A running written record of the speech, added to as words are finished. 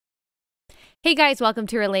Hey guys, welcome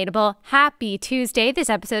to Relatable. Happy Tuesday.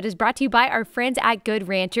 This episode is brought to you by our friends at Good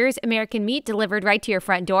Ranchers. American meat delivered right to your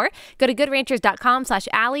front door. Go to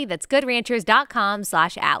goodranchers.com/Allie. That's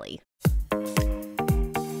goodranchers.com/Allie.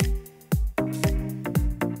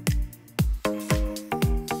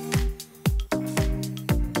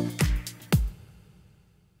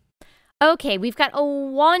 Okay, we've got a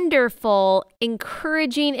wonderful,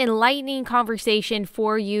 encouraging, enlightening conversation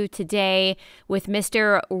for you today with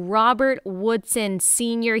Mr. Robert Woodson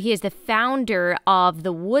Sr. He is the founder of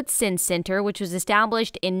the Woodson Center, which was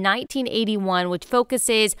established in 1981, which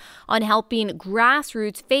focuses on helping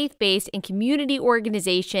grassroots, faith-based, and community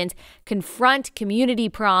organizations confront community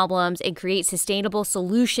problems and create sustainable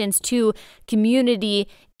solutions to community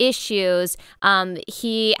issues.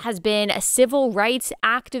 He has been a civil rights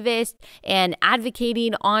activist and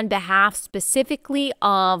advocating on behalf specifically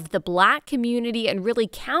of the Black community and really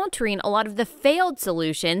countering a lot of the failed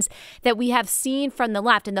solutions that we have seen from the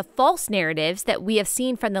left and the false narratives that we have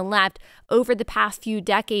seen from the left over the past few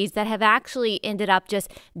decades that have actually ended up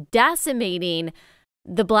just decimating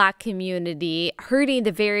the Black community, hurting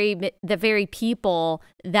the very people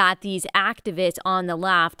that these activists on the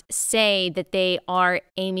left say that they are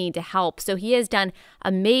aiming to help. So he has done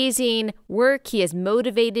amazing work. He is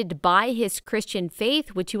motivated by his Christian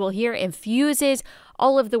faith, which you will hear infuses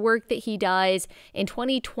all of the work that he does. In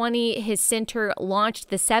 2020, his center launched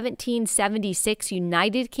the 1776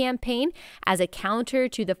 United campaign as a counter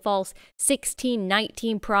to the false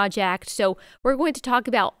 1619 project. So we're going to talk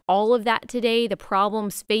about all of that today, the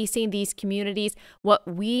problems facing these communities, what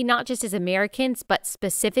we, not just as Americans, but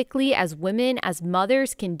specifically as women, as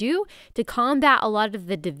mothers, can do to combat a lot of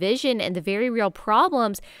the division and the very real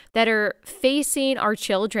problems that are facing our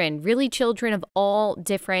children, really children of all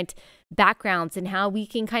different backgrounds, and how we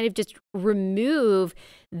can kind of just remove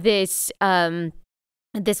this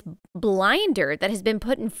this blinder that has been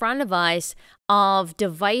put in front of us of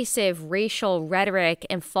divisive racial rhetoric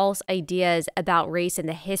and false ideas about race and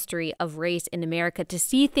the history of race in America, to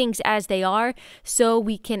see things as they are so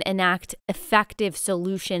we can enact effective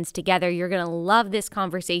solutions together. You're going to love this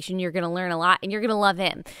conversation. You're going to learn a lot, and you're going to love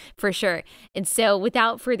him for sure. And so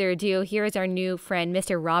without further ado, here is our new friend,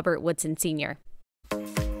 Mr. Robert Woodson Sr.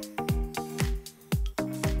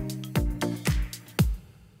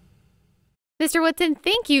 Mr. Woodson,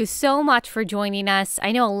 thank you so much for joining us.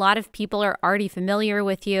 I know a lot of people are already familiar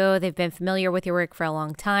with you. They've been familiar with your work for a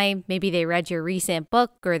long time. Maybe they read your recent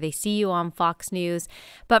book or they see you on Fox News.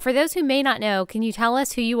 But for those who may not know, can you tell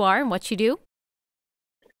us who you are and what you do?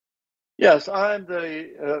 Yes, I'm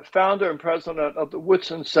the founder and president of the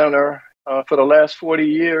Woodson Center for the last 40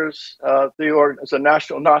 years. The org is a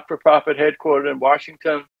national not-for-profit headquartered in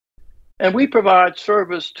Washington. And we provide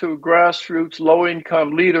service to grassroots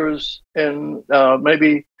low-income leaders in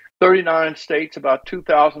maybe 39 states, about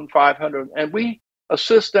 2,500. And we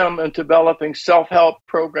assist them in developing self-help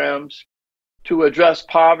programs to address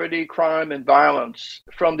poverty, crime, and violence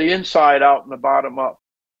from the inside out and the bottom up.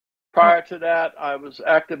 Prior to that, I was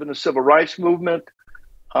active in the civil rights movement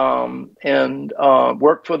and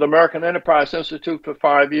worked for the American Enterprise Institute for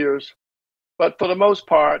 5 years. But for the most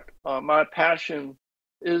part, my passion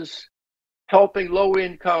is helping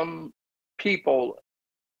low-income people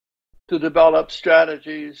to develop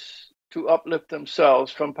strategies to uplift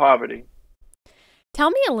themselves from poverty.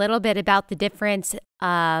 Tell me a little bit about the difference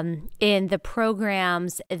in the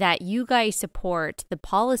programs that you guys support, the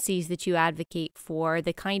policies that you advocate for,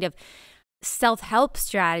 the kind of self-help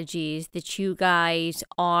strategies that you guys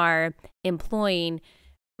are employing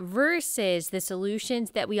versus the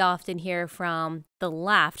solutions that we often hear from the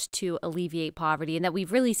left to alleviate poverty and that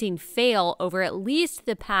we've really seen fail over at least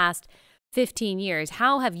the past 15 years.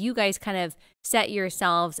 How have you guys kind of set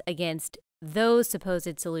yourselves against those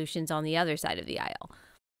supposed solutions on the other side of the aisle?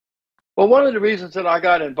 Well, one of the reasons that I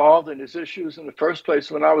got involved in these issues in the first place,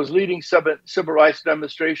 when I was leading civil rights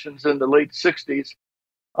demonstrations in the late 60s,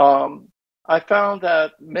 I found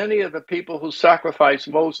that many of the people who sacrificed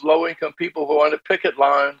most, low-income people who were on the picket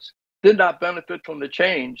lines, did not benefit from the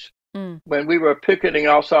change. When we were picketing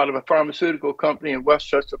outside of a pharmaceutical company in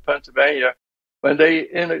Westchester, Pennsylvania, when they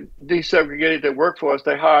desegregated their workforce,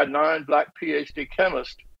 they hired 9 Black PhD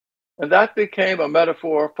chemists. And that became a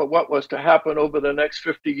metaphor for what was to happen over the next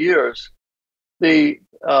 50 years. The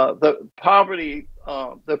poverty,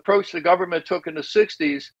 the approach the government took in the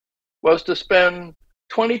 60s was to spend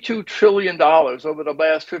 $22 trillion over the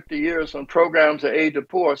last 50 years on programs to aid the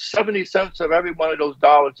poor. 70 cents of every one of those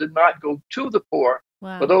dollars did not go to the poor,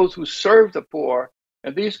 but those who serve the poor.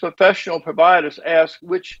 And these professional providers ask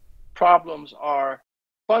which problems are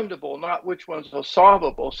fundable, not which ones are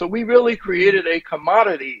solvable. So we really created a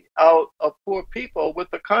commodity out of poor people, with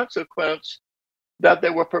the consequence that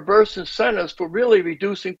there were perverse incentives for really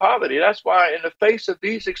reducing poverty. That's why, in the face of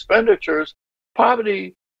these expenditures,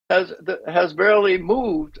 poverty has barely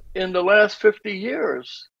moved in the last 50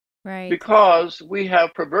 years. Right. Because we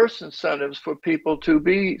have perverse incentives for people to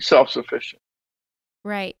be self-sufficient.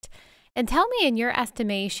 Right. And tell me, in your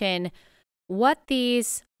estimation, what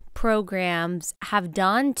these programs have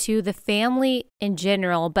done to the family in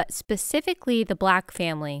general, but specifically the Black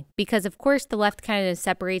family, because of course the left kind of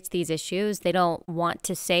separates these issues. They don't want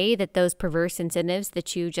to say that those perverse incentives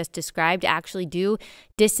that you just described actually do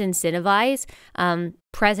disincentivize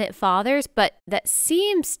present fathers, but that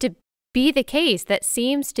seems to be the case. That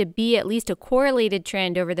seems to be at least a correlated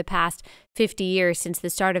trend over the past 50 years since the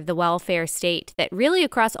start of the welfare state, that really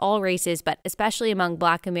across all races, but especially among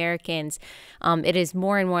Black Americans, it is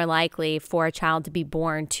more and more likely for a child to be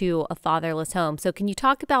born to a fatherless home. So can you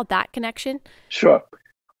talk about that connection? Sure.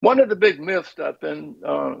 One of the big myths that have been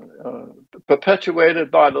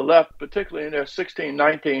perpetuated by the left, particularly in their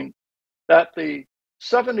 1619, that the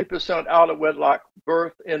 70% out of wedlock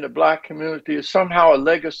birth in the Black community is somehow a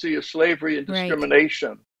legacy of slavery and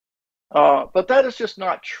discrimination. Right. But that is just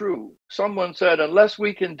not true. Someone said, unless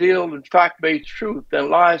we can deal in fact-based truth, then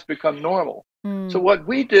lies become normal. So what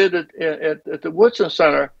we did at the Woodson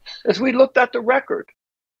Center is we looked at the record,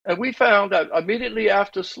 and we found that immediately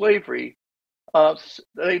after slavery,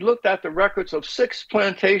 they looked at the records of 6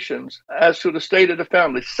 plantations as to the state of the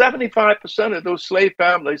family. 75% of those slave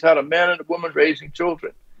families had a man and a woman raising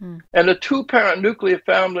children. And the 2-parent nuclear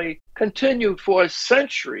family continued for a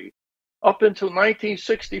century. Up until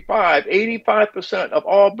 1965, 85% of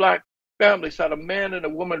all Black families had a man and a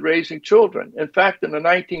woman raising children. In fact, in the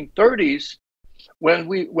 1930s, when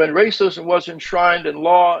racism was enshrined in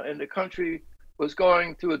law and the country was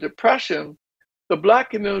going through a depression, the Black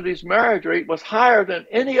community's marriage rate was higher than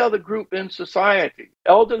any other group in society.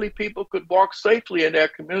 Elderly people could walk safely in their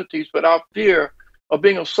communities without fear of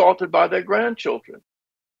being assaulted by their grandchildren.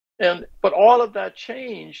 But all of that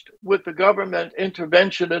changed with the government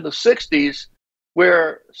intervention in the 60s,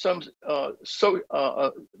 where some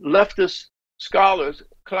leftist scholars,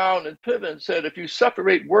 Clown and Piven, said if you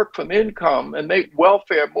separate work from income and make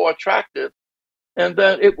welfare more attractive, and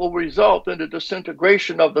then it will result in the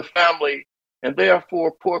disintegration of the family, and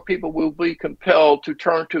therefore poor people will be compelled to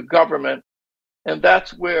turn to government. And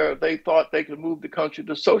that's where they thought they could move the country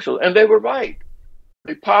to social. And they were right.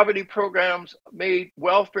 The poverty programs made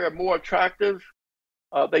welfare more attractive.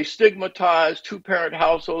 They stigmatized 2-parent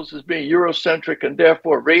households as being Eurocentric and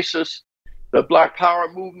therefore racist. The Black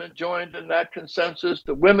Power movement joined in that consensus.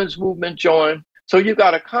 The women's movement joined. So you've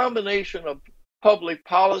got a combination of public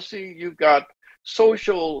policy, you've got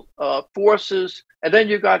social forces, and then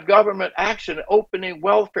you've got government action, opening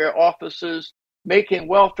welfare offices, making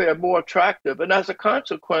welfare more attractive. And as a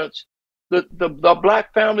consequence, the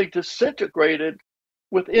Black family disintegrated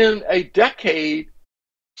within a decade,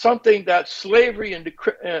 something that slavery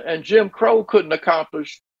and Jim Crow couldn't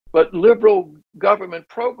accomplish, but liberal government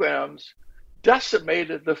programs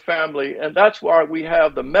decimated the family. And that's why we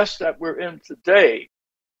have the mess that we're in today.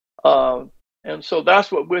 And so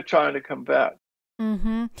that's what we're trying to combat.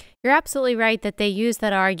 Mm-hmm. You're absolutely right that they use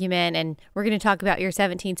that argument, and we're going to talk about your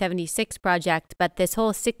 1776 project, but this whole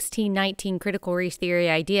 1619 critical race theory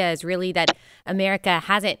idea is really that America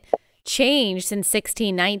hasn't changed since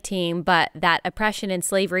 1619, but that oppression and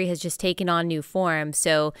slavery has just taken on new forms.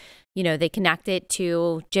 So, you know, they connect it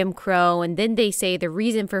to Jim Crow, and then they say the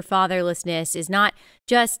reason for fatherlessness is not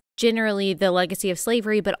just generally the legacy of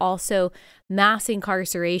slavery, but also mass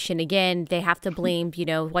incarceration. Again, they have to blame, you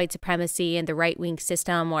know, white supremacy and the right-wing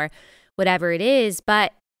system or whatever it is.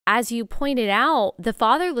 But as you pointed out, the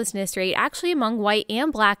fatherlessness rate actually among white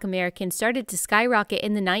and Black Americans started to skyrocket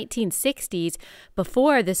in the 1960s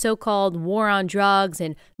before the so-called war on drugs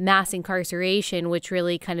and mass incarceration, which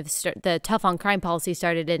really kind of the tough on crime policy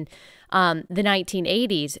started in the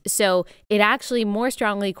 1980s. So it actually more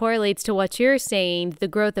strongly correlates to what you're saying, the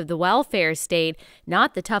growth of the welfare state,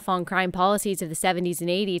 not the tough on crime policies of the 70s and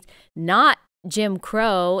 80s, not Jim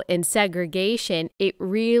Crow and segregation. It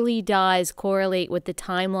really does correlate with the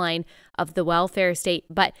timeline of the welfare state.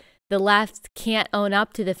 But the left can't own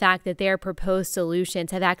up to the fact that their proposed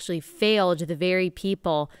solutions have actually failed the very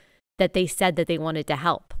people that they said that they wanted to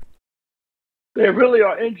help. They really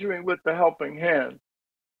are injuring with the helping hand.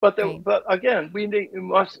 But again, we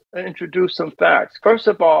must introduce some facts. First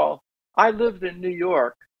of all, I lived in New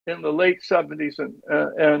York in the late 70s,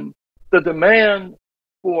 and the demand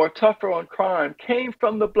for tougher on crime came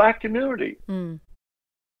from the Black community.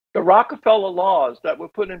 The Rockefeller laws that were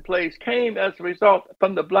put in place came as a result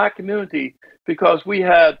from the Black community because we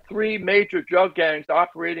had three major drug gangs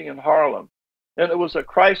operating in Harlem. And it was a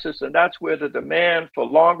crisis, and that's where the demand for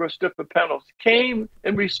longer, stiffer penalties came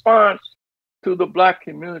in response to the Black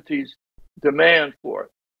community's demand for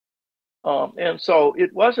it. And so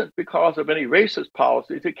it wasn't because of any racist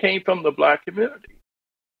policies, it came from the Black community.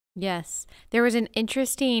 Yes. There was an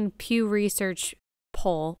interesting Pew Research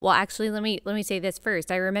poll. Well, actually, let me say this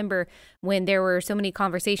first. I remember when there were so many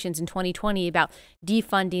conversations in 2020 about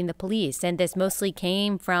defunding the police, and this mostly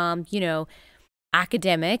came from,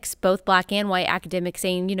 academics, both Black and white academics,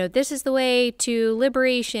 saying, this is the way to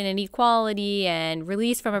liberation and equality and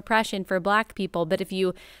release from oppression for Black people. But if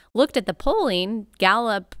you looked at the polling,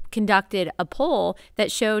 Gallup conducted a poll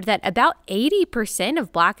that showed that about 80%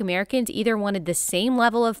 of Black Americans either wanted the same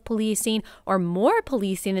level of policing or more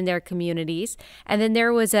policing in their communities. And then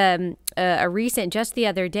there was a recent, just the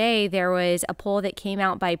other day, there was a poll that came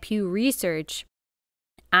out by Pew Research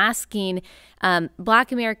asking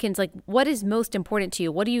Black Americans, like, what is most important to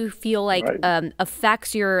you? What do you feel like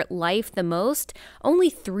affects your life the most? Only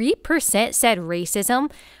 3% said racism.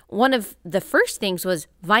 One of the first things was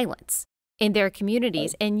violence in their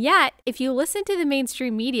communities. And yet, if you listen to the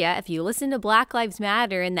mainstream media, if you listen to Black Lives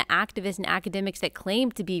Matter and the activists and academics that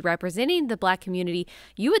claim to be representing the Black community,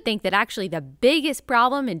 you would think that actually the biggest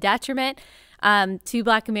problem and detriment to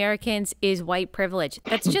Black Americans is white privilege.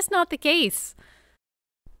 That's just not the case.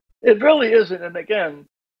 It really isn't. And again,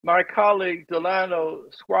 my colleague Delano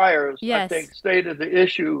Squires, I think, stated the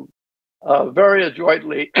issue very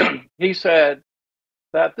adroitly. He said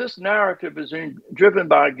that this narrative is driven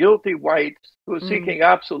by guilty whites who are seeking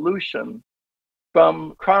absolution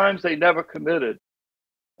from crimes they never committed,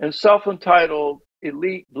 and self-entitled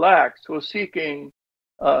elite Blacks who are seeking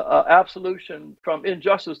absolution from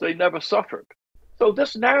injustice they never suffered. So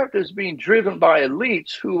this narrative is being driven by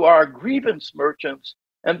elites who are grievance merchants,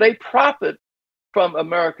 and they profit from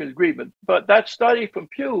America's grievance. But that study from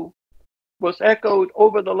Pew was echoed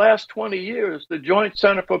over the last 20 years. The Joint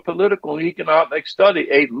Center for Political and Economic Study,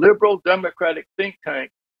 a liberal democratic think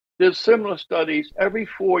tank, did similar studies every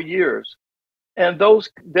 4 years. And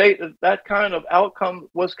that kind of outcome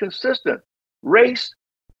was consistent. Race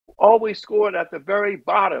always scored at the very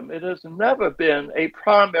bottom. It has never been a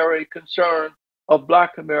primary concern of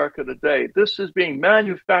Black America today. This is being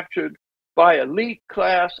manufactured by elite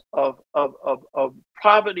class of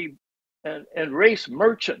poverty and race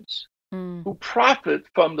merchants who profit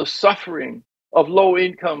from the suffering of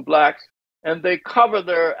low-income Blacks, and they cover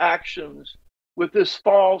their actions with this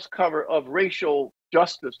false cover of racial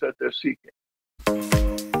justice that they're seeking.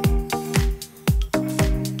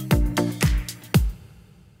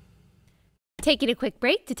 Taking a quick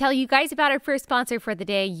break to tell you guys about our first sponsor for the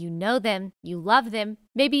day. You know them, you love them,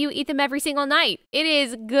 maybe you eat them every single night. It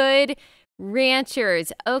is Good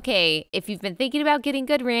Ranchers. Okay, if you've been thinking about getting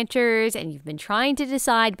Good Ranchers and you've been trying to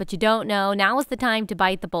decide but you don't know, now is the time to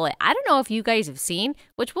bite the bullet. I don't know if you guys have seen,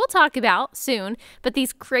 which we'll talk about soon, but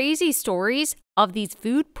these crazy stories of these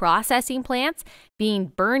food processing plants being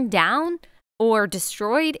burned down or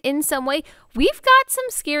destroyed in some way. We've got some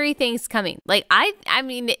scary things coming. Like, I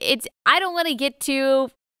don't want to get too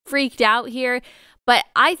freaked out here, but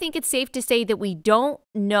I think it's safe to say that we don't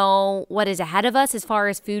know what is ahead of us as far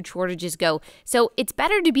as food shortages go. So it's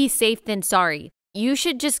better to be safe than sorry. You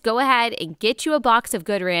should just go ahead and get you a box of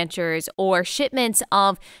Good Ranchers or shipments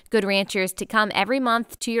of Good Ranchers to come every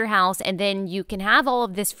month to your house, and then you can have all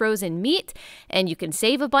of this frozen meat and you can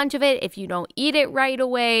save a bunch of it if you don't eat it right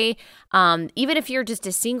away. Even if you're just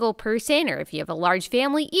a single person or if you have a large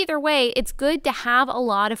family, either way, it's good to have a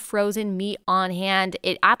lot of frozen meat on hand.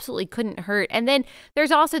 It absolutely couldn't hurt. And then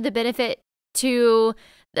there's also the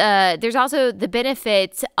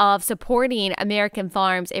benefits of supporting American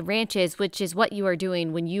farms and ranches, which is what you are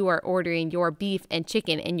doing when you are ordering your beef and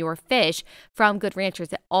chicken and your fish from Good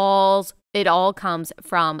Ranchers. It all comes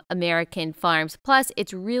from American farms. Plus,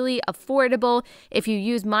 it's really affordable. If you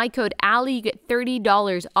use my code Allie, you get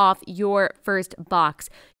 $30 off your first box.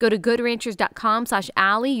 Go to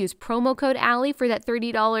goodranchers.com/Allie. Use promo code Allie for that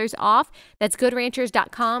 $30 off. That's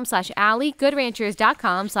goodranchers.com/Allie.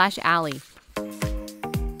 Goodranchers.com/Allie.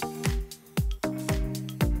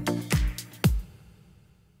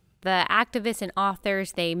 The activists and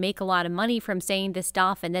authors, they make a lot of money from saying this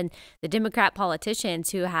stuff. And then the Democrat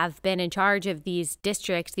politicians who have been in charge of these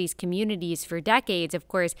districts, these communities for decades, of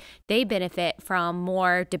course, they benefit from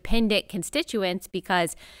more dependent constituents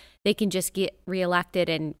because they can just get reelected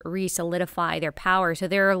and re-solidify their power. So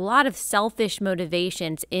there are a lot of selfish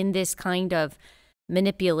motivations in this kind of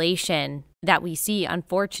manipulation that we see,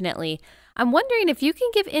 unfortunately. I'm wondering if you can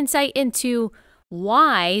give insight into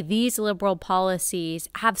why these liberal policies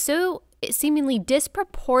have so seemingly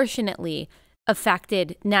disproportionately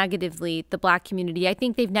affected negatively the Black community. I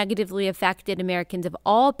think they've negatively affected Americans of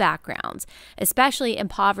all backgrounds, especially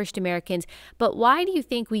impoverished Americans. But why do you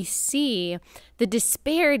think we see the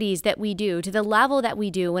disparities that we do to the level that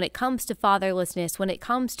we do when it comes to fatherlessness, when it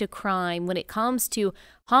comes to crime, when it comes to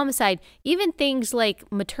homicide, even things like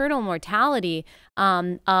maternal mortality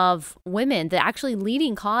of women? The actually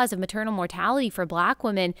leading cause of maternal mortality for Black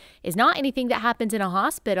women is not anything that happens in a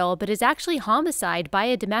hospital, but is actually homicide by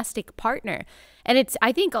a domestic partner. And it's,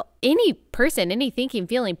 I think, any person, any thinking,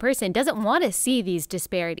 feeling person doesn't want to see these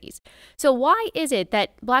disparities. So why is it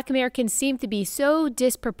that Black Americans seem to be so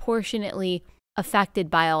disproportionately affected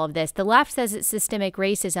by all of this? The left says it's systemic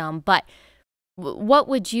racism, but what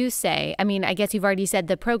would you say? I mean, I guess you've already said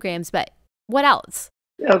the programs, but what else?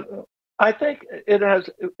 Yeah, I think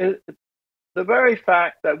the very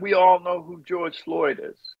fact that we all know who George Floyd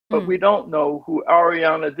is, but we don't know who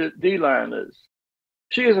Ariana DeLine is.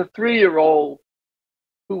 She is a 3-year-old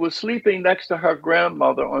who was sleeping next to her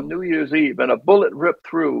grandmother on New Year's Eve, and a bullet ripped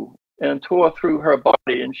through and tore through her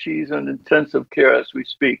body, and she's in intensive care as we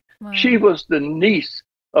speak. Wow. She was the niece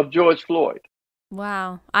of George Floyd.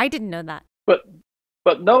 Wow, I didn't know that.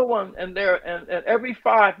 But no one, and every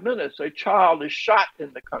 5 minutes a child is shot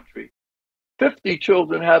in the country. 50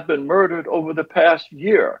 children have been murdered over the past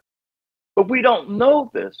year. But we don't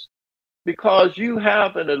know this because you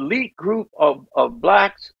have an elite group of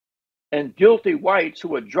Blacks and guilty whites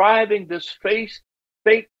who are driving this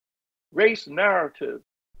fake race narrative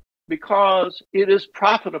because it is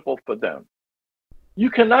profitable for them. You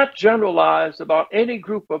cannot generalize about any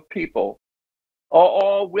group of people, or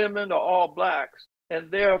all women or all Blacks,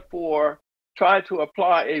 and therefore try to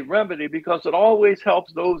apply a remedy because it always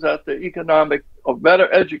helps those at the economic or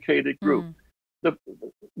better educated group.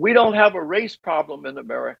 We don't have a race problem in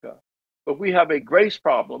America, but we have a grace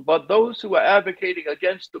problem. But those who are advocating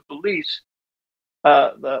against the police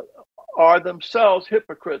are themselves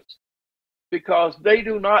hypocrites because they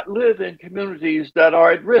do not live in communities that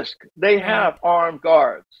are at risk. They have armed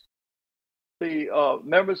guards. The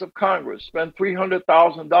members of Congress spend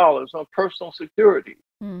 $300,000 on personal security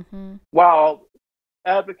while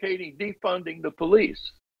advocating defunding the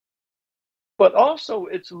police. But also,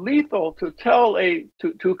 it's lethal to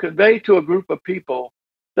to convey to a group of people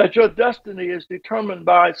that your destiny is determined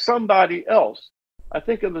by somebody else. I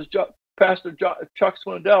think it was Pastor Chuck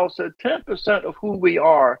Swindoll said 10% of who we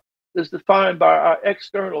are is defined by our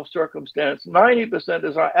external circumstance. 90%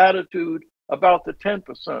 is our attitude about the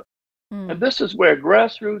 10%. And this is where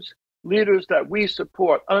grassroots leaders that we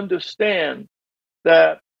support understand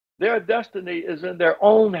that their destiny is in their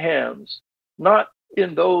own hands, not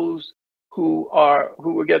in those who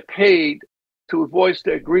will get paid to voice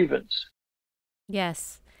their grievance.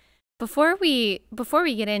 Yes. Before we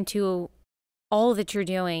get into all that you're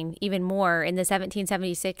doing even more in the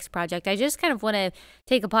 1776 project, I just kind of want to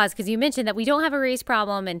take a pause because you mentioned that we don't have a race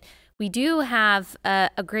problem and we do have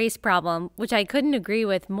a grace problem, which I couldn't agree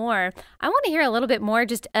with more. I want to hear a little bit more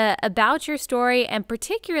just about your story and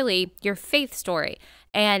particularly your faith story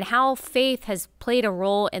and how faith has played a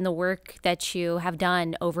role in the work that you have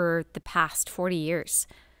done over the past 40 years.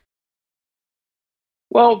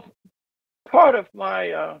 Well, part of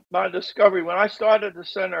my discovery when I started the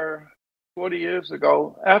center 40 years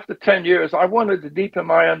ago, after 10 years, I wanted to deepen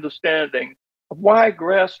my understanding of why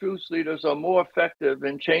grassroots leaders are more effective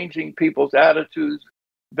in changing people's attitudes,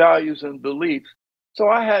 values, and beliefs. So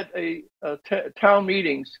I had town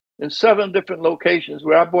meetings in 7 different locations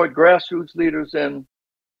where I brought grassroots leaders in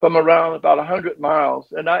from around about 100 miles.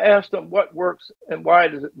 And I asked them what works and why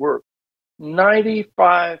does it work.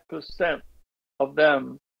 95% of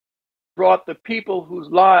them brought the people whose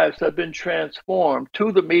lives have been transformed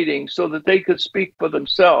to the meeting so that they could speak for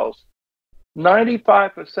themselves.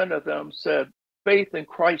 95% of them said, faith in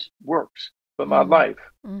Christ works for my life.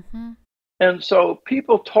 And so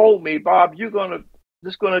people told me, Bob, this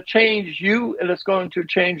is going to change you and it's going to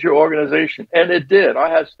change your organization. And it did. I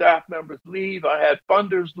had staff members leave. I had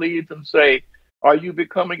funders leave and say, are you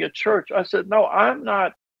becoming a church? I said, no, I'm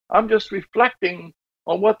not. I'm just reflecting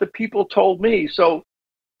on what the people told me. So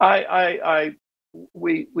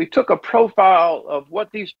we took a profile of what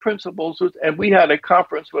these principles was, and we had a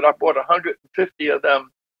conference where I brought 150 of them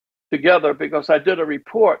together because I did a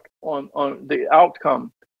report on the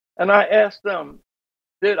outcome. And I asked them,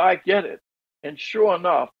 did I get it? And sure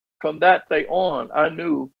enough, from that day on, I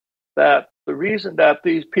knew that the reason that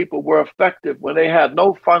these people were effective when they had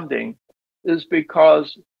no funding is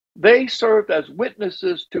because they served as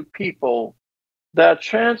witnesses to people that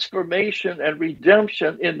transformation and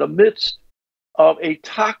redemption in the midst of a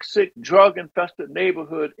toxic, drug-infested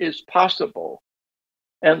neighborhood is possible.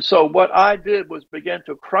 And so what I did was begin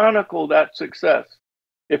to chronicle that success.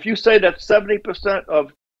 If you say that 70%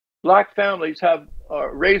 of Black families have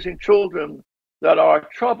raising children that are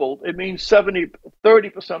troubled, it means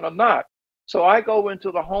 30% are not. So I go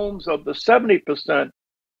into the homes of the 70%,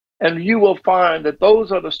 and you will find that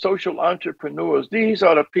those are the social entrepreneurs. These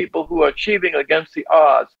are the people who are achieving against the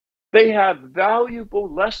odds. They have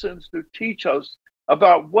valuable lessons to teach us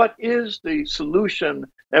about what is the solution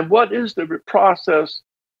and what is the process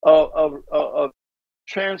of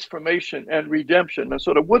transformation and redemption. And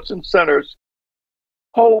so the Woodson Center's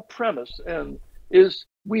whole premise is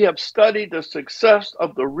we have studied the success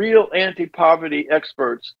of the real anti-poverty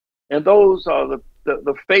experts, and those are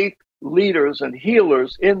the faith leaders and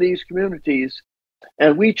healers in these communities,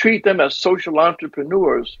 and we treat them as social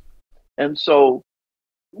entrepreneurs. And so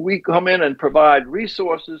we come in and provide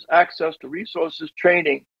resources, access to resources,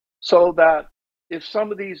 training, so that if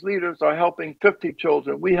some of these leaders are helping 50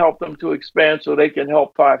 children, we help them to expand so they can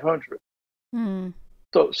help 500. Mm.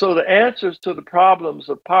 So the answers to the problems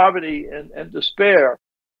of poverty and despair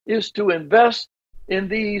is to invest in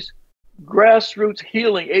these grassroots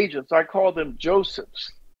healing agents. I call them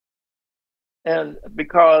Josephs. And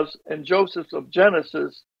because in Joseph of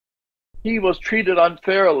Genesis, he was treated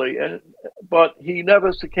unfairly, but he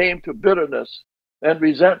never succumbed to bitterness and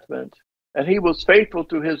resentment. And he was faithful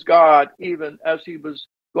to his God even as he was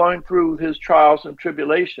going through his trials and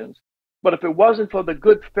tribulations. But if it wasn't for the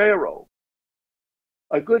good Pharaoh,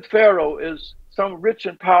 a good Pharaoh is some rich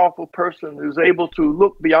and powerful person who's able to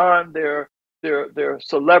look beyond their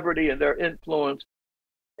celebrity and their influence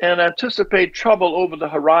and anticipate trouble over the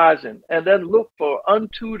horizon, and then look for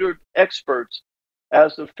untutored experts,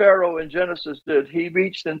 as the Pharaoh in Genesis did. He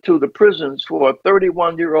reached into the prisons for a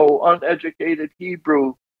 31-year-old uneducated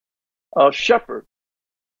Hebrew shepherd.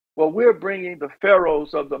 Well, we're bringing the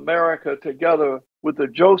Pharaohs of America together with the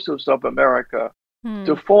Josephs of America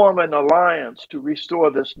to form an alliance to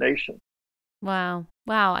restore this nation. Wow.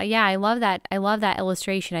 Wow. Yeah, I love that. I love that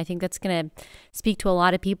illustration. I think that's going to speak to a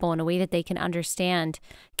lot of people in a way that they can understand.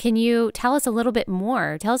 Can you tell us a little bit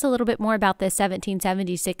more? Tell us a little bit more about this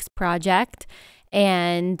 1776 project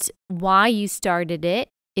and why you started it.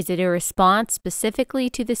 Is it a response specifically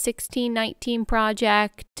to the 1619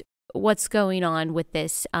 project? What's going on with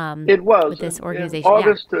this? It was with this organization.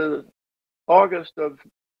 In August of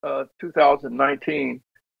 2019,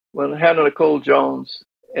 when Hannah Nicole Jones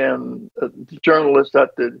and the journalists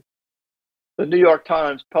at the New York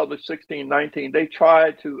Times published 1619, they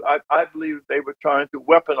tried to, I believe they were trying to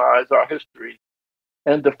weaponize our history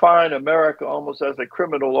and define America almost as a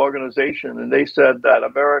criminal organization. And they said that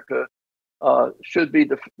America should be,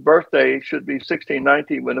 the birthday should be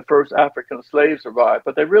 1619, when the first African slaves arrived.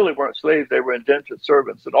 But they really weren't slaves, they were indentured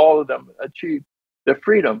servants, and all of them achieved their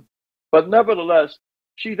freedom. But nevertheless,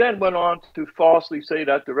 she then went on to falsely say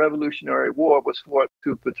that the Revolutionary War was fought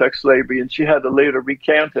to protect slavery, and she had to later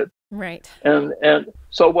recant it. Right. And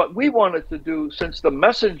so what we wanted to do, since the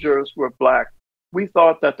messengers were Black, we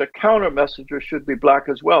thought that the counter messenger should be Black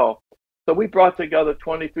as well. So we brought together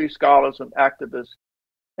 23 scholars and activists,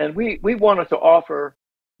 and we wanted to offer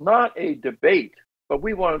not a debate, but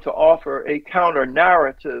we wanted to offer a counter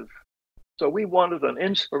narrative. So we wanted an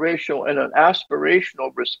inspirational and an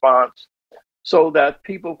aspirational response, so that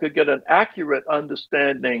people could get an accurate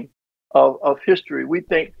understanding of history. We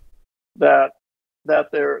think that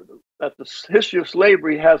the history of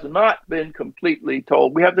slavery has not been completely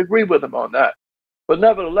told. We have to agree with them on that. But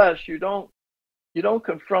nevertheless, you don't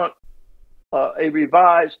confront a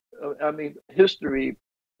revised, history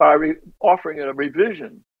by offering a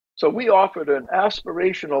revision. So we offered an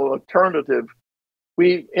aspirational alternative.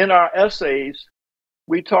 In our essays,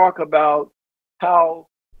 we talk about how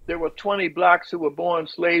there were 20 Blacks who were born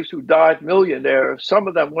slaves who died millionaires. Some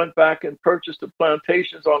of them went back and purchased the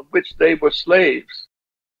plantations on which they were slaves,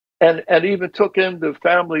 and even took in the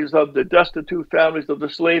families of the destitute families of the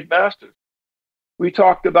slave masters. We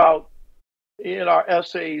talked about in our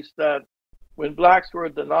essays that when Blacks were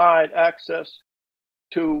denied access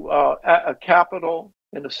to a capital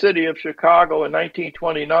in the city of Chicago in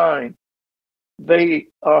 1929, they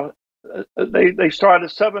started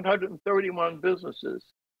 731 businesses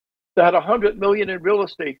that had 100 million in real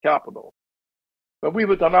estate capital. But we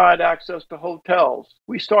were denied access to hotels.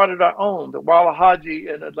 We started our own, the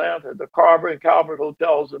Wallahaji in Atlanta, the Carver and Calvert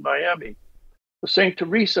hotels in Miami, the St.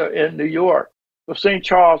 Teresa in New York, the St.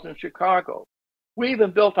 Charles in Chicago. We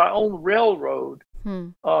even built our own railroad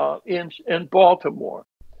in Baltimore.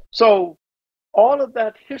 So all of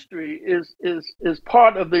that history is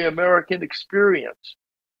part of the American experience.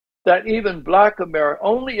 That even Black America,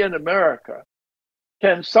 only in America,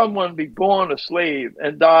 can someone be born a slave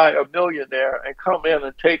and die a millionaire and come in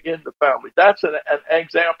and take in the family. That's an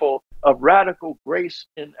example of radical grace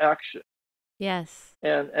in action. Yes.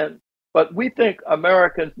 But we think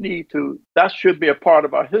Americans that should be a part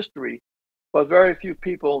of our history, but very few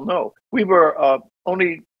people know. We were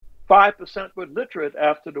only 5% were literate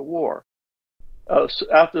after the war,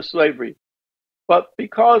 after slavery. But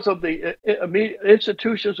because of the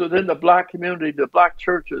institutions within the Black community, the Black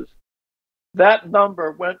churches, that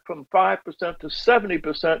number went from 5% to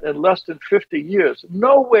 70% in less than 50 years.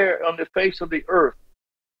 Nowhere on the face of the earth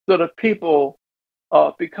did a people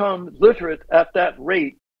become literate at that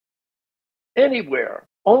rate anywhere.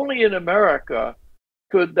 Only in America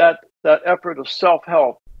could that effort of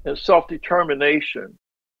self-help and self-determination,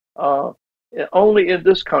 only in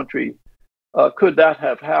this country could that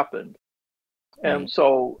have happened. And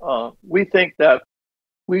so we think that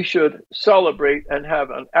we should celebrate and have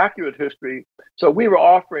an accurate history. So we were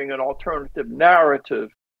offering an alternative narrative,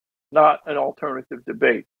 not an alternative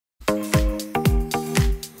debate.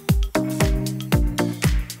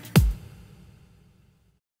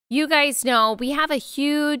 You guys know we have a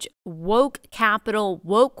huge woke capital,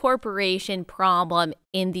 woke corporation problem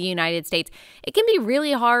in the United States. It can be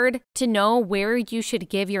really hard to know where you should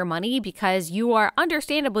give your money because you are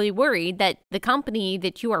understandably worried that the company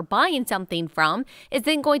that you are buying something from is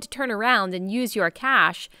then going to turn around and use your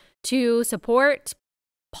cash to support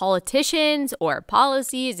politicians or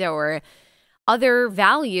policies or other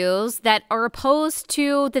values that are opposed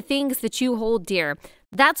to the things that you hold dear.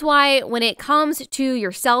 That's why when it comes to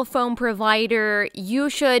your cell phone provider, you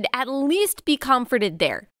should at least be comforted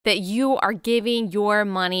there that you are giving your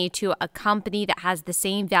money to a company that has the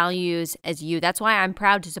same values as you. That's why I'm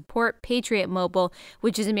proud to support Patriot Mobile,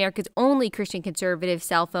 which is America's only Christian conservative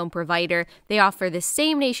cell phone provider. They offer the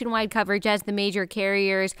same nationwide coverage as the major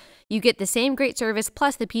carriers. You get the same great service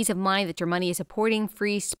plus the peace of mind that your money is supporting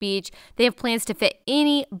free speech. They have plans to fit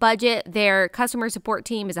any budget. Their customer support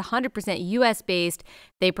team is 100% US based.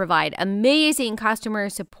 They provide amazing customer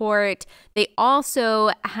support. They also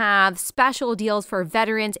have special deals for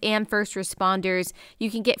veterans and first responders. You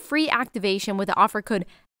can get free activation with the offer code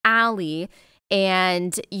Allie,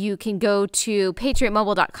 and you can go to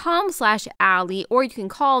patriotmobile.com/Allie, or you can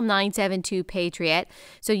call 972-PATRIOT.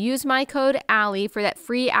 So use my code Allie for that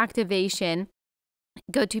free activation.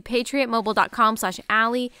 Go to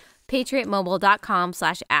patriotmobile.com/Allie,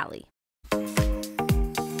 patriotmobile.com/Allie.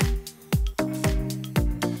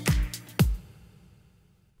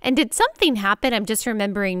 And did something happen? I'm just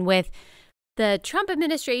remembering with the Trump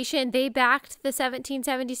administration, they backed the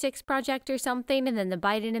 1776 project or something, and then the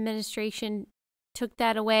Biden administration took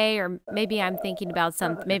that away, or maybe I'm thinking about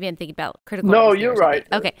critical. No, you're right.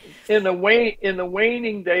 Okay. In the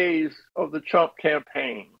waning days of the Trump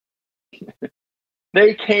campaign,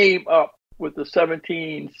 they came up with the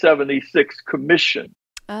 1776 commission.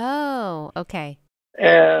 Oh, okay.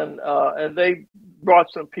 And they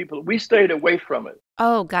brought some people. We stayed away from it.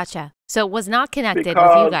 Oh, gotcha. So it was not connected with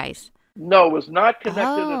you guys. No, it was not connected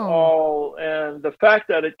at all. And the fact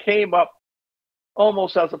that it came up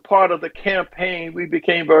almost as a part of the campaign, we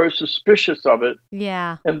became very suspicious of it.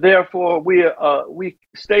 Yeah. And therefore, we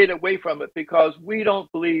stayed away from it because we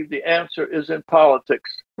don't believe the answer is in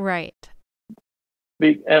politics. Right.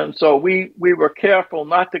 And so we were careful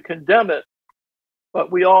not to condemn it,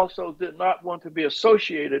 but we also did not want to be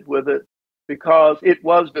associated with it because it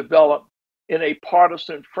was developed in a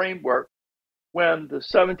partisan framework. When the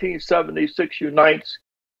 1776 Unites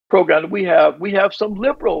program, we have some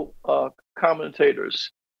liberal commentators,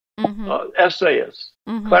 essayists.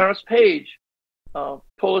 Clarence Page,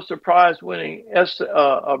 Pulitzer Prize winning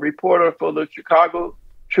a reporter for the Chicago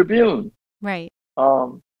Tribune, right,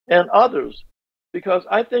 and others, because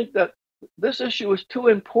I think that this issue is too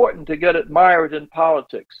important to get admired in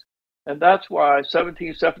politics, and that's why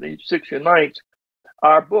 1776 Unites,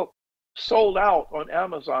 our book, sold out on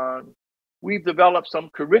Amazon. We've developed some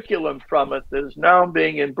curriculum from it that is now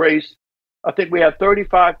being embraced. I think we have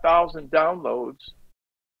 35,000 downloads,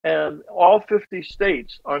 and all 50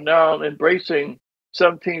 states are now embracing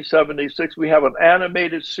 1776. We have an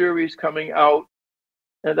animated series coming out,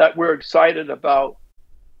 and that we're excited about.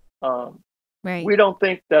 Right. We don't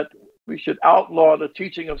think that we should outlaw the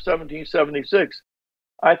teaching of 1776.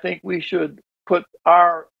 I think we should put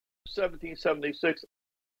our 1776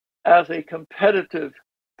 as a competitive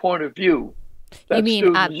point of view. You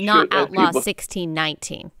mean not outlaw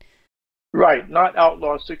 1619? Right, not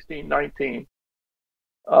outlaw 1619.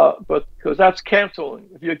 but because that's canceling.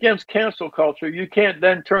 If you're against cancel culture, you can't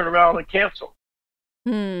then turn around and cancel.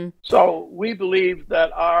 So we believe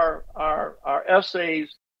that our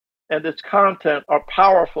essays and its content are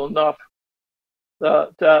powerful enough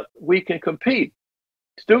that we can compete.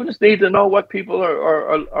 Students need to know what people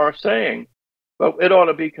are saying, but it ought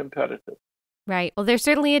to be competitive. Right. Well, there's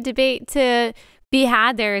certainly a debate to be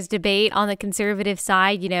had. There's debate on the conservative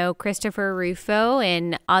side. Christopher Rufo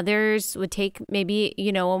and others would take maybe,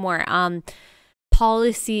 a more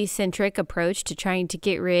policy-centric approach to trying to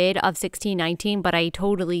get rid of 1619, but I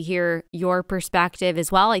totally hear your perspective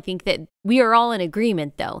as well. I think that we are all in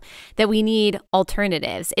agreement, though, that we need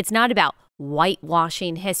alternatives. It's not about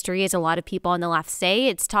whitewashing history, as a lot of people on the left say.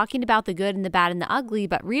 It's talking about the good and the bad and the ugly,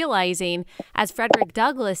 but realizing, as Frederick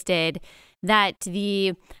Douglass did, that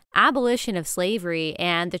the abolition of slavery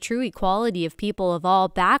and the true equality of people of all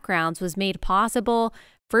backgrounds was made possible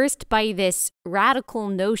first by this radical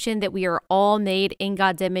notion that we are all made in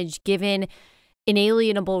God's image, given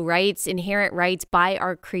inalienable rights, inherent rights by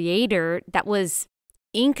our Creator, that was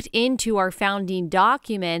inked into our founding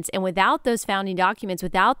documents. And without those founding documents,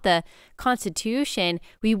 without the Constitution,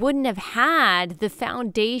 we wouldn't have had the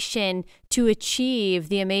foundation to achieve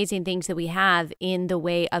the amazing things that we have in the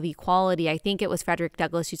way of equality. I think it was Frederick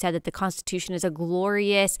Douglass who said that the Constitution is a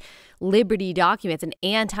glorious liberty document. It's an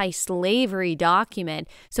anti-slavery document.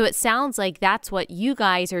 So it sounds like that's what you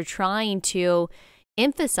guys are trying to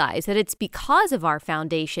emphasize, that it's because of our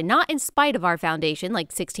foundation, not in spite of our foundation, like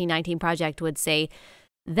 1619 Project would say,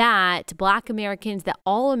 that Black Americans, that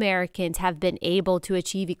all Americans have been able to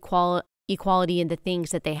achieve equality in the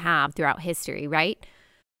things that they have throughout history, right?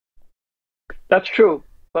 That's true.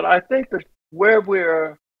 But I think that where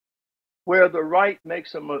the right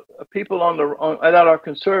makes them people that are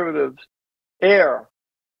conservatives err,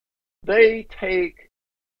 they take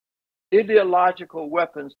ideological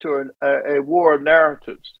weapons to a war of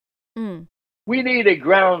narratives. We need a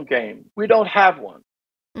ground game. We don't have one.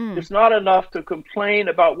 It's not enough to complain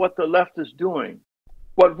about what the left is doing.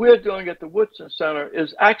 What we're doing at the Woodson Center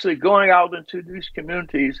is actually going out into these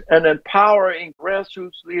communities and empowering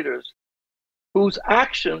grassroots leaders whose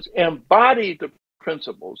actions embody the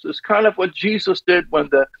principles. It's kind of what Jesus did when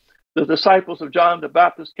the disciples of John the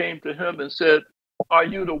Baptist came to him and said, "Are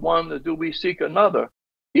you the one, or do we seek another?"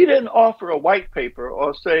 He didn't offer a white paper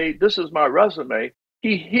or say, "This is my resume."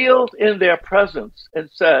 He healed in their presence and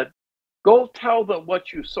said, "Go tell them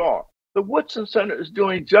what you saw." The Woodson Center is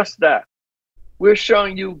doing just that. We're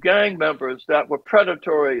showing you gang members that were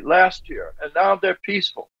predatory last year, and now they're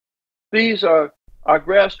peaceful. These are our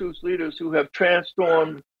grassroots leaders who have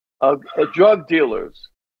transformed drug dealers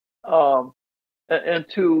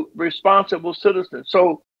into responsible citizens.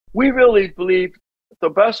 So we really believe the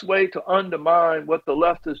best way to undermine what the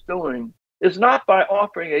left is doing is not by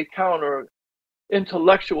offering a counter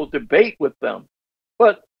intellectual debate with them,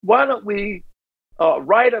 but why don't we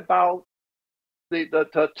write about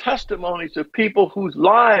the testimonies of people whose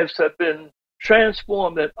lives have been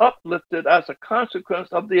transformed and uplifted as a consequence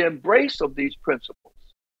of the embrace of these principles.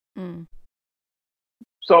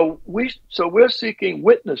 So we're seeking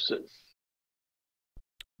witnesses.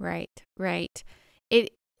 Right. It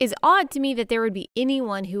is odd to me that there would be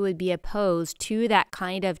anyone who would be opposed to that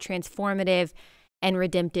kind of transformative and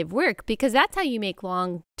redemptive work, because that's how you make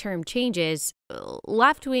long-term changes.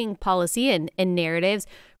 Left-wing policy and narratives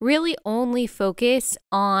really only focus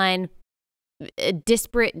on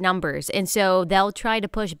disparate numbers. And so they'll try to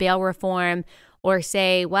push bail reform or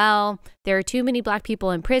say, well, there are too many Black people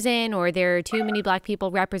in prison, or there are too many Black people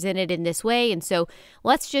represented in this way. And so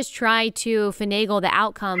let's just try to finagle the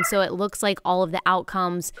outcome so it looks like all of the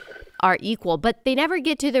outcomes are equal. But they never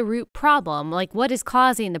get to the root problem, like what is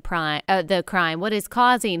causing the crime, what is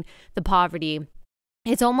causing the poverty.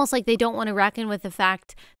 It's almost like they don't want to reckon with the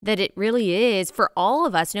fact that it really is, for all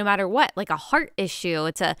of us, no matter what, like a heart issue.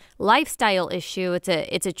 It's a lifestyle issue. It's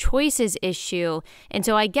a choices issue. And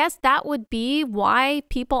so I guess that would be why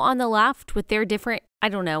people on the left with their different, I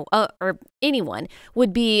don't know, or anyone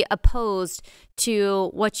would be opposed to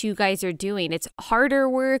what you guys are doing. It's harder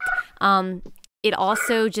work. It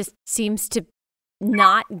also just seems to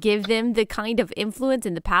not give them the kind of influence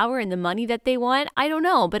and the power and the money that they want. I don't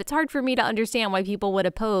know, but it's hard for me to understand why people would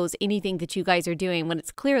oppose anything that you guys are doing when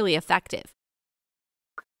it's clearly effective.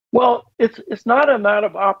 Well, it's not a matter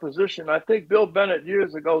of opposition. I think Bill Bennett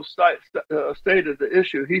years ago stated the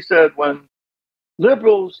issue. He said when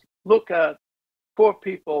liberals look at poor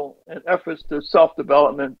people and efforts to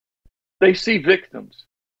self-development, they see victims.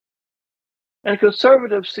 And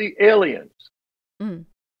conservatives see aliens.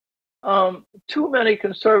 too many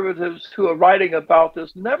conservatives who are writing about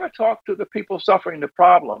this never talk to the people suffering the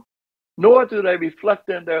problem, nor do they reflect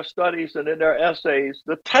in their studies and in their essays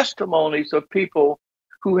the testimonies of people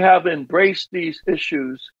who have embraced these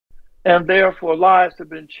issues and therefore lives have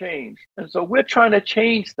been changed. And so we're trying to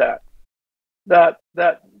change that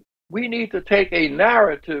we need to take a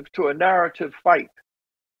narrative to a narrative fight.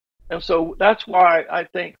 And so that's why I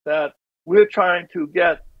think that we're trying to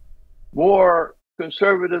get more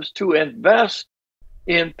conservatives to invest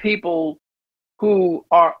in people who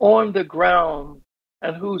are on the ground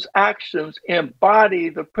and whose actions embody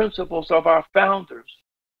the principles of our founders.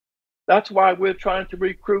 That's why we're trying to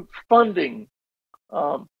recruit funding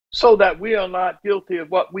so that we are not guilty of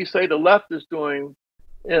what we say the left is doing.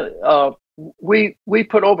 We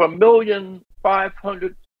put over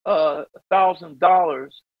 $1,500,000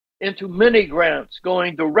 into mini grants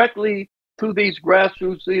going directly to these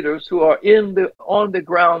grassroots leaders who are on the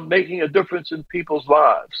ground making a difference in people's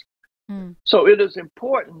lives. So it is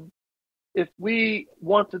important, if we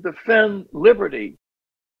want to defend liberty,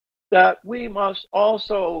 that we must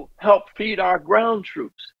also help feed our ground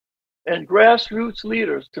troops. And grassroots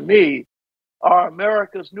leaders, to me, are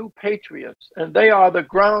America's new patriots, and they are the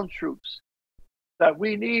ground troops that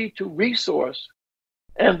we need to resource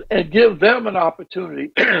and give them an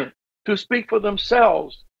opportunity to speak for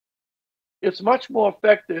themselves. It's much more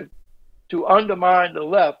effective to undermine the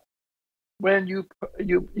left when you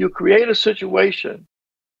create a situation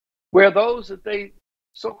where those that they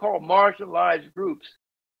so-called marginalized groups,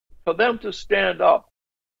 for them to stand up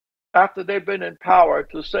after they've been in power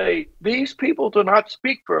to say, these people do not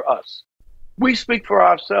speak for us. We speak for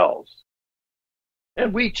ourselves.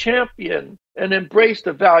 And we champion and embrace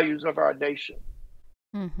the values of our nation.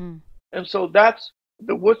 Mm-hmm. And so that's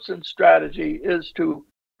the Woodson strategy, is to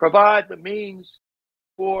provide the means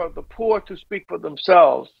for the poor to speak for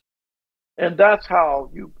themselves. And that's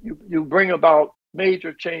how you bring about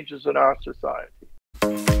major changes in our society.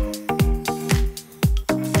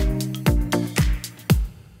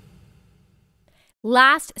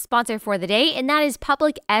 Last sponsor for the day, and that is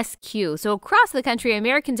Public SQ. So across the country,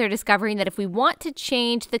 Americans are discovering that if we want to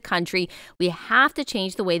change the country, we have to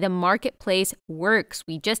change the way the marketplace works.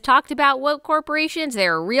 We just talked about woke corporations.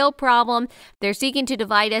 They're a real problem. They're seeking to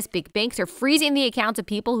divide us. Big banks are freezing the accounts of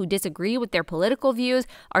people who disagree with their political views.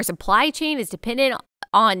 Our supply chain is dependent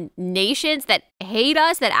on nations that hate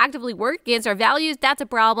us, that actively work against our values. That's a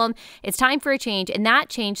problem. It's time for a change, and that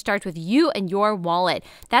change starts with you and your wallet.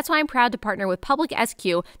 That's why I'm proud to partner with Public SQ,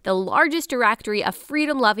 the largest directory of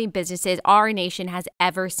freedom-loving businesses our nation has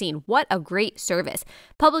ever seen. What a great service.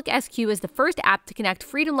 Public SQ is the first app to connect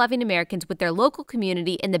freedom-loving Americans with their local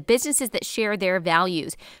community and the businesses that share their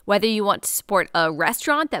values. Whether you want to support a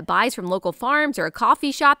restaurant that buys from local farms, or a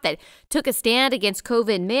coffee shop that took a stand against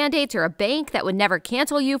COVID mandates, or a bank that would never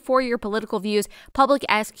cancel you for your political views, Public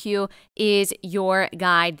SQ is your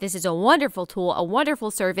guide. This is a wonderful tool, a wonderful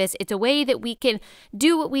service. It's a way that we can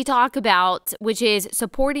do what we talk about, which is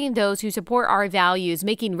supporting those who support our values,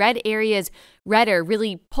 making red areas redder,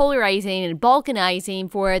 really polarizing and balkanizing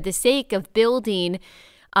for the sake of building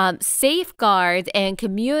safeguards and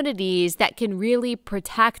communities that can really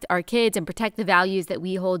protect our kids and protect the values that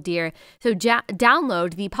we hold dear. So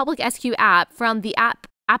download the Public SQ app from the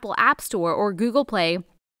Apple App Store or Google Play.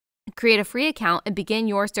 Create a free account and begin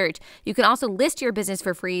your search. You can also list your business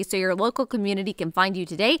for free so your local community can find you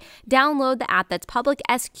today. Download the app. That's Public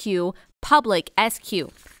SQ. Public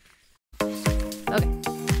SQ. Okay.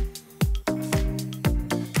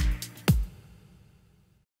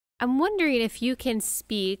 I'm wondering if you can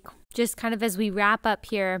speak, just kind of as we wrap up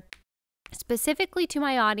here, specifically to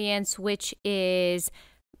my audience, which is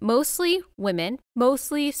mostly women,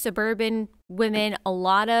 mostly suburban women, a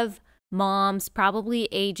lot of moms, probably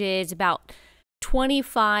ages about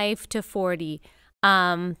 25 to 40,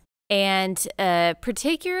 and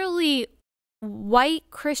particularly white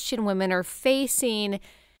Christian women are facing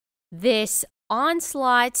this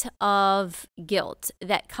onslaught of guilt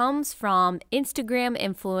that comes from Instagram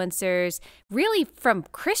influencers, really from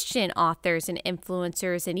Christian authors and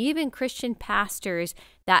influencers, and even Christian pastors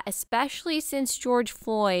that, especially since George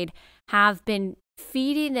Floyd, have been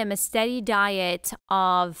feeding them a steady diet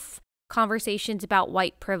of conversations about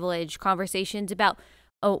white privilege, conversations about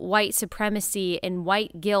white supremacy and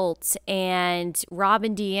white guilt, and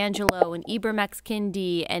Robin DiAngelo and Ibram X.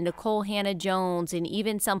 Kendi and Nicole Hannah-Jones, and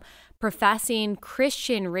even some professing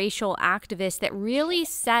Christian racial activists that really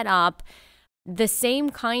set up the same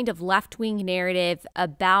kind of left-wing narrative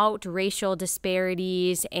about racial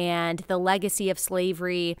disparities and the legacy of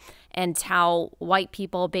slavery, and how white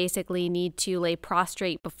people basically need to lay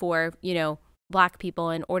prostrate before, Black people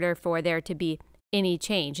in order for there to be any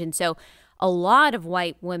change. And so a lot of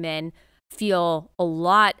white women feel a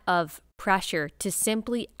lot of pressure to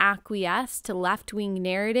simply acquiesce to left-wing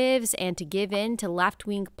narratives and to give in to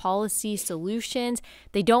left-wing policy solutions.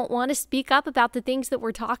 They don't want to speak up about the things that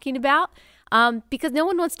we're talking about because no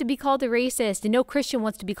one wants to be called a racist, and no Christian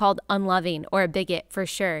wants to be called unloving or a bigot for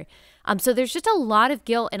sure. So there's just a lot of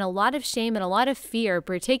guilt and a lot of shame and a lot of fear,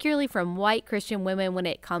 particularly from white Christian women when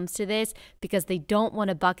it comes to this, because they don't want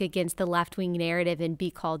to buck against the left-wing narrative and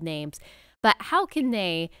be called names. But how can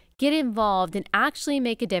they get involved and actually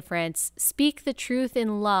make a difference, speak the truth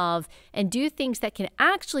in love, and do things that can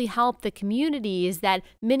actually help the communities that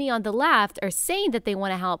many on the left are saying that they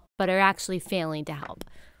want to help, but are actually failing to help?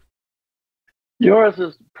 Yours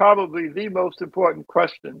is probably the most important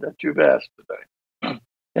question that you've asked today,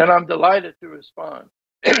 and I'm delighted to respond.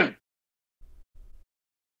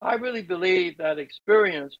 I really believe that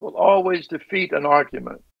experience will always defeat an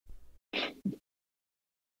argument.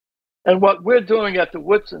 And what we're doing at the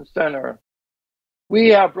Woodson Center, we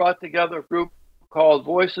have brought together a group called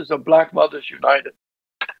Voices of Black Mothers United.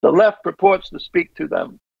 The left purports to speak to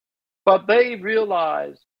them, but they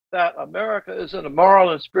realize that America is in a moral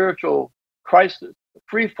and spiritual crisis, a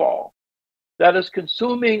free fall, that is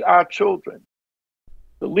consuming our children.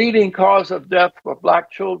 The leading cause of death for Black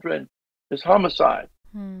children is homicide.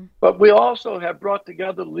 But we also have brought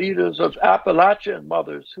together leaders of Appalachian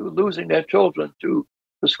mothers who are losing their children to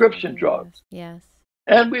prescription drugs. Yes.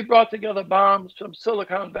 And we brought together moms from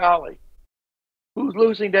Silicon Valley who's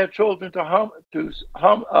losing their children to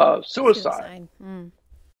suicide.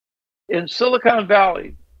 In Silicon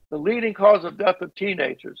Valley, the leading cause of death of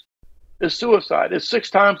teenagers is suicide. It's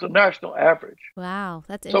 6 times the national average. Wow,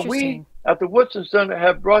 that's So interesting. we at the Woodson Center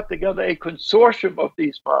have brought together a consortium of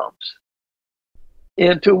these moms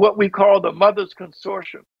into what we call the Mothers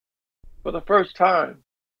Consortium for the first time.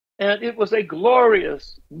 And it was a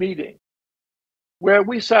glorious meeting where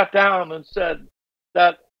we sat down and said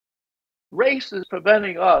that race is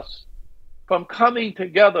preventing us from coming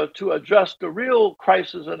together to address the real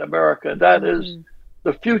crisis in America, and that is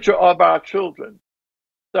the future of our children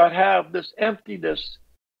that have this emptiness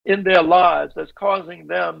in their lives that's causing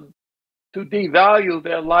them to devalue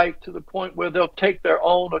their life to the point where they'll take their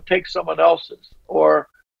own or take someone else's or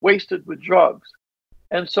waste it with drugs.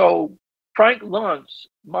 And so Frank Luntz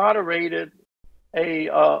moderated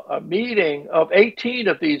a meeting of 18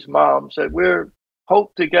 of these moms that we're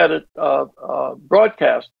hope to get it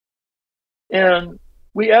broadcast. And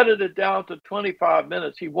we edited it down to 25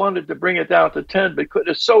 minutes. He wanted to bring it down to 10 because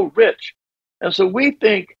it's so rich. And so we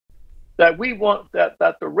think that we want that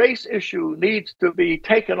the race issue needs to be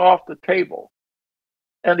taken off the table.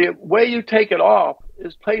 And the way you take it off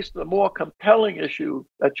is place the more compelling issue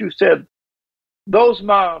that you said. Those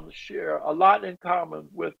moms share a lot in common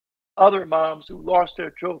with other moms who lost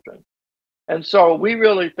their children. And so we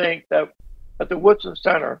really think that at the Woodson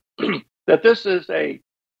Center, that this is a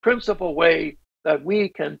principal way that we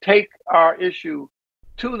can take our issue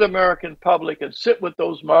to the American public and sit with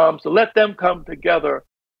those moms to let them come together.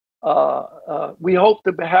 We hope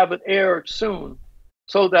to have it aired soon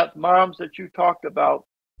so that moms that you talked about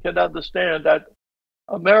can understand that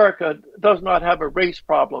America does not have a race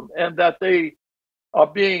problem and that they are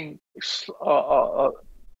being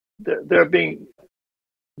they're being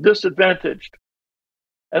disadvantaged.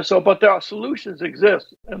 And so, but there are solutions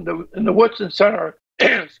exist, and the Woodson Center,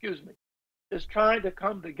 excuse me, is trying to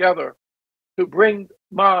come together to bring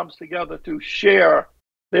moms together to share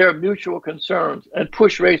their mutual concerns and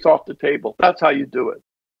push race off the table. That's how you do it.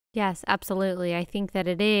 Yes, absolutely. I think that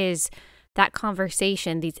it is that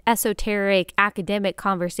conversation, these esoteric academic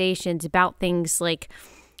conversations about things like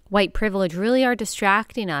white privilege really are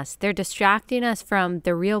distracting us. They're distracting us from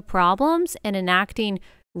the real problems and enacting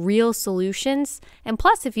real solutions. And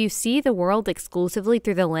plus, if you see the world exclusively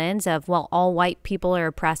through the lens of, well, all white people are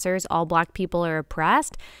oppressors, all Black people are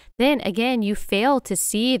oppressed, then again, you fail to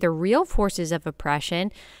see the real forces of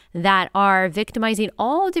oppression that are victimizing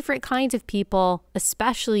all different kinds of people,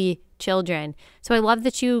 especially children. So I love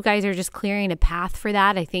that you guys are just clearing a path for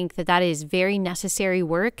that. I think that that is very necessary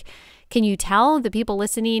work. Can you tell the people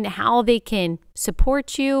listening how they can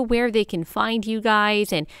support you, where they can find you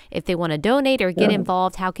guys, and if they want to donate or get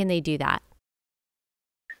involved, how can they do that?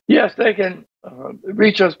 Yes, they can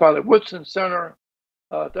reach us by the Woodson Center,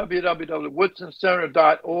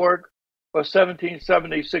 www.woodsoncenter.org or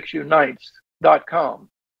 1776unites.com.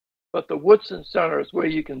 But the Woodson Center is where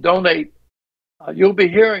you can donate. You'll be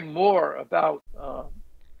hearing more about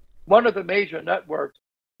one of the major networks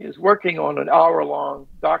is working on an hour-long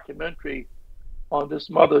documentary on this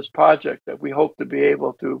mother's project that we hope to be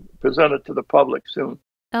able to present it to the public soon.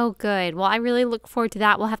 Oh, good. Well, I really look forward to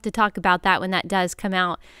that. We'll have to talk about that when that does come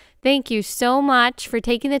out. Thank you so much for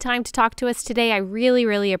taking the time to talk to us today. I really,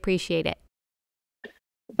 really appreciate it.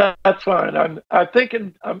 That's fine. I'm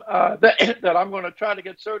thinking that I'm going to try to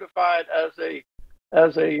get certified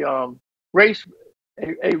as a race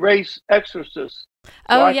exorcist.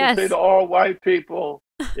 So I can say to all white people,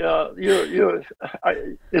 it's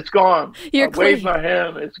gone. You're wave my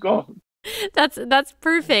hand, it's gone. That's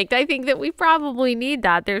perfect. I think that we probably need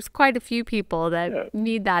that. There's quite a few people that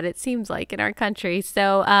need that, it seems like, in our country.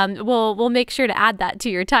 So we'll make sure to add that to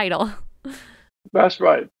your title. That's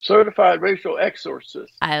right. Certified racial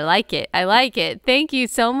exorcist. I like it. I like it. Thank you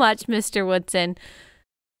so much, Mr. Woodson.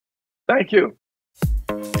 Thank you.